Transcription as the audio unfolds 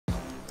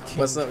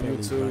What's up,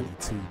 YouTube?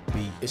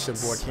 It's your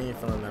boy King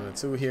from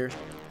 92 here,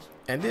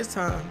 and this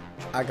time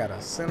I got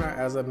a center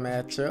as a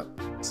matchup,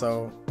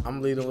 so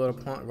I'm leaving little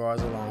point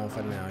guards alone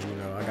for now. You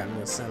know, I got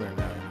me a center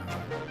now.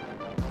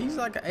 He's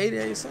like an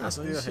 88 center,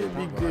 so he should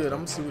be good.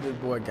 I'm gonna see what this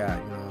boy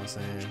got. You know what I'm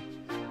saying?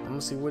 I'm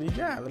gonna see what he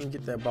got. Let me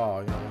get that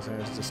ball. You know what I'm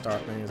saying? Just to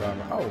start things off.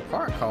 Oh,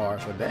 park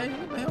card for day.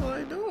 What the hell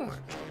are they doing?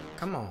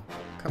 Come on,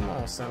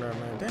 center,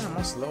 man. Damn,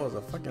 I'm slow as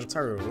a fucking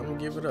turtle. Let me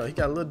give it up. He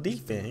got a little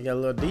defense. He got a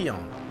little D on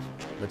him.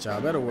 But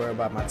y'all better worry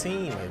about my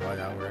teammate while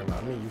y'all worry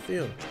about me. You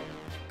feel me?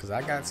 Cause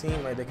I got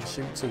teammates that can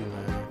shoot too,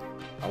 man.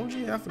 Oh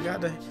yeah, I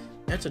forgot to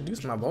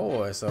introduce my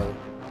boy. So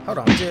hold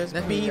on, just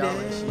beat it.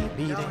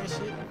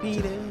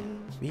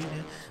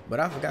 But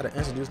I forgot to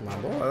introduce my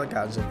boy. I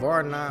got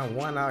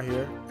Javar91 out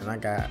here, and I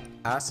got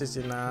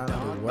I69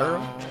 the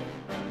world,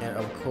 and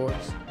of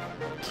course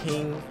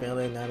King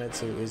Family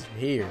 92 is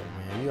here,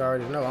 man. You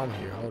already know I'm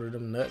here, holding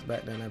them nuts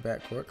back down that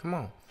backcourt. Come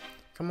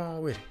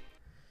on with it.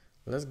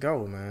 Let's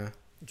go, man.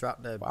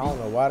 Drop that beat. I don't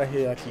know why the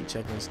hell I keep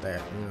checking the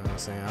stat. You know what I'm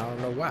saying? I don't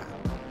know why.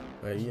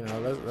 But you know,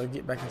 let's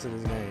get back into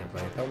this game.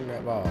 Like, throw me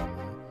that ball,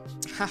 man.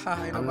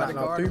 I'm not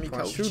no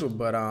 3-point shooter,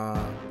 but I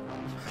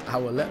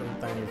will let them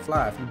things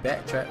fly. If you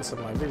backtrack to some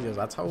of my videos,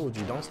 I told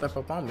you don't step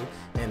up on me,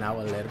 and I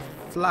will let it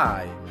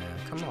fly, man.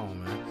 Come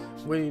on, man.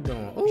 What are you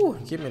doing? Ooh,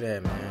 give me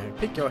that, man.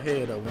 Pick your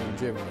head up when you're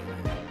dribbling,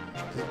 man.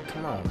 Just,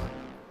 come on, man.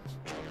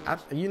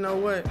 You know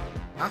what?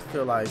 I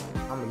feel like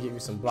I'm gonna give you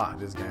some block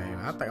this game.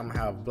 I think I'm gonna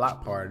have a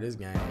block part of this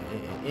game.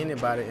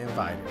 Anybody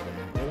invited,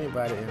 man.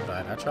 Anybody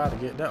invited. I tried to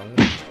get that one.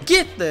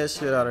 Get that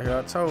shit out of here.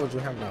 I told you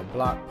having a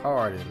block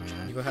party,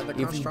 man. You gonna have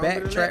to if you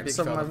backtrack to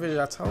some of my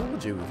videos, I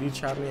told you. If you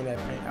try me in that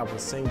paint, I will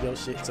send your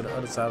shit to the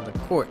other side of the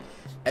court.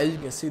 As you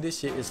can see, this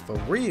shit is for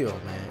real,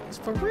 man. It's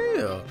for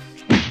real.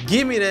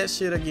 Give me that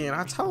shit again.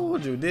 I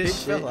told you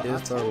this shit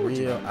is for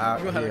real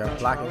out here. I'm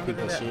blocking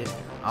people's shit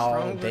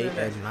all day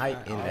and night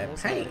in that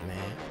paint,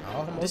 man.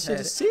 This shit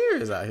is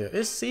serious out here.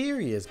 It's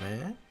serious,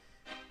 man.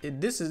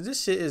 This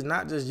shit is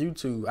not just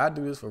YouTube. I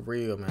do this for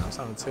real, man. I'm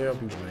trying to tell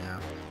people,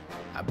 man.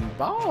 I be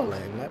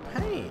balling in that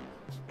paint.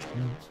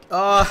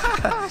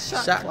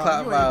 Shot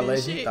clock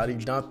violation. He thought he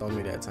dunked on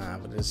me that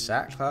time, but it's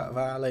shot clock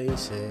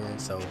violation.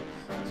 So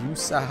you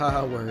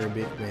sour word,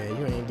 big man.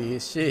 You ain't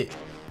did shit.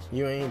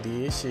 You ain't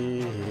did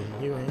shit.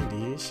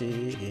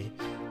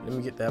 Let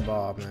me get that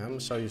ball, man. I'm gonna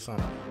show you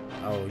something.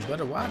 Oh, you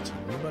better watch him.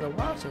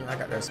 I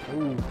got that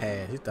smooth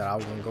pass. He thought I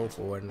was gonna go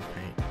for it in the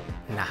paint.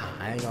 Nah,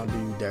 I ain't gonna do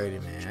you dirty,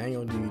 man. I ain't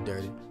gonna do you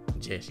dirty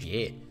just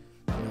yet. You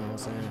know what I'm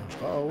saying?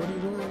 Oh, what are you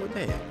doing with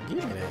that? Give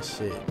me that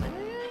shit, man.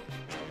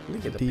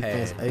 Look at the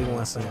defense pass.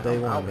 A1 since day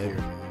one, baby.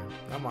 Man.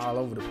 I'm all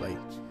over the place.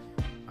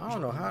 I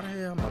don't know how the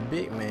hell I'm a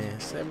big man,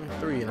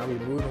 7'3", and I be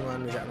moving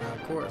around the goddamn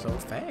court so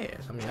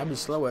fast. I mean, I be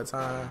slow at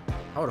times.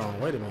 Hold on,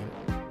 wait a minute.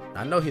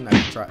 I know he not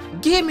gonna try.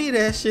 Give me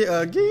that shit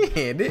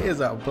again. This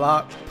is a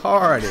block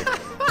party.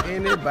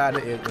 Anybody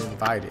is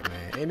invited,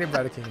 man.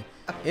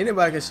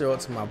 Anybody can show up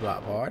to my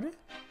block party.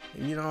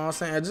 You know what I'm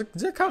saying?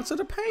 Just come to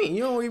the paint.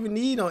 You don't even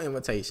need no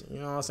invitation. You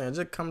know what I'm saying?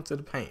 Just come to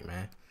the paint,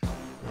 man.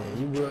 And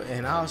you will,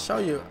 and I'll show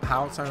you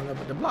how I'm turning up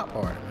at the block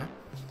party, man.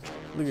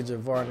 Look at your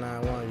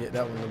VAR91, get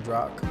that one to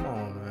drop. Come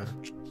on, man.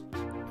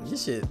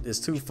 This shit is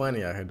too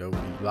funny out here though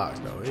with these blocks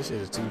though. This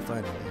shit is too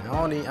funny, man.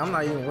 I'm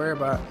not even worried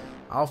about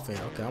offense.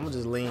 Okay, I'm gonna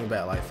just lean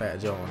back like Fat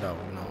Joe though.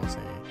 You know what I'm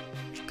saying?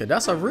 Cause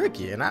that's a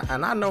rookie, and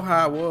I know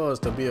how it was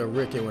to be a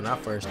rookie when I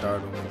first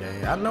started in the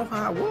game. I know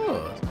how it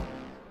was.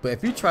 But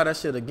if you try that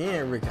shit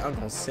again, Ricky, I'm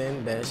gonna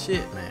send that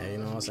shit, man. You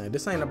know what I'm saying?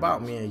 This ain't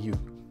about me and you.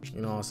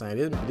 You know what I'm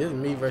saying? This is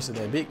me versus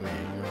that big man.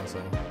 You know what I'm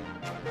saying?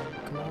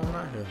 Come on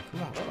out here.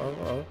 Come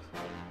on.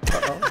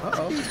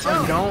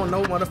 I'm gone,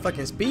 no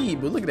motherfucking speed,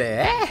 but look at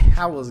that.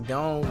 I was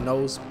gone,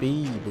 no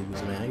speed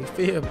boost, man. You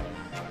feel me?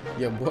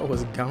 Your boy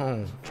was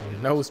gone,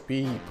 no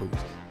speed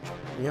boost.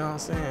 You know what I'm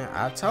saying?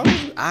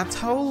 I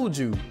told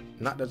you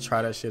not to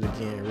try that shit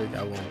again, Rick.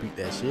 I won't beat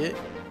that shit.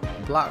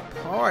 Block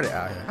party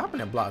out here. How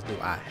many blocks do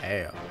I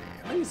have,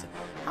 man? Let me see.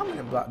 How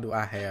many blocks do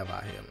I have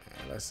out here,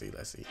 man? Let's see.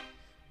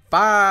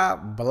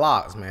 5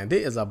 blocks, man.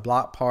 This is a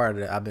block party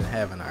that I've been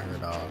having out here,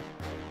 dog.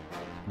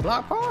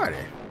 Block party.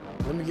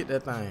 Let me get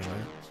that thing,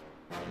 man.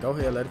 Go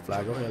ahead, let it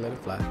fly.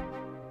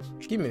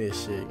 Give me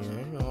this shit, you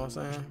know what I'm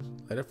saying?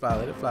 Let it fly.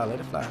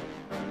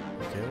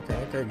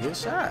 Okay, good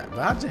shot. But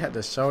I just had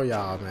to show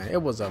y'all, man. It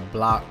was a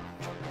block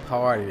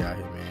party out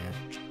here, man.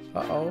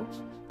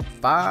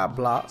 5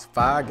 blocks,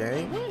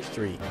 5-game win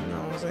streak. You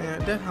know what I'm saying?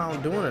 That's how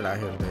I'm doing it out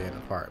here today in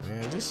the park,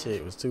 man. This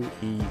shit was too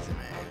easy,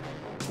 man.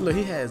 Look,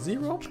 he had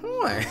 0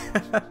 points.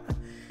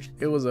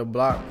 It was a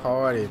block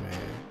party, man.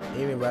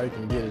 Anybody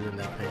can get it in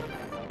that paint, man.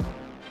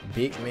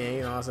 Big man,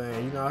 you know what I'm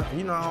saying? You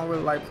know I don't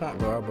really like point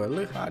guard, but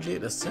look how I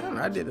did the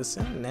center. I did the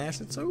center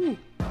nasty too.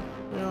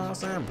 You know what I'm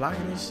saying?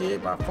 Blocking this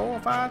shit about 4 or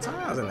 5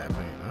 times in that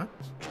paint.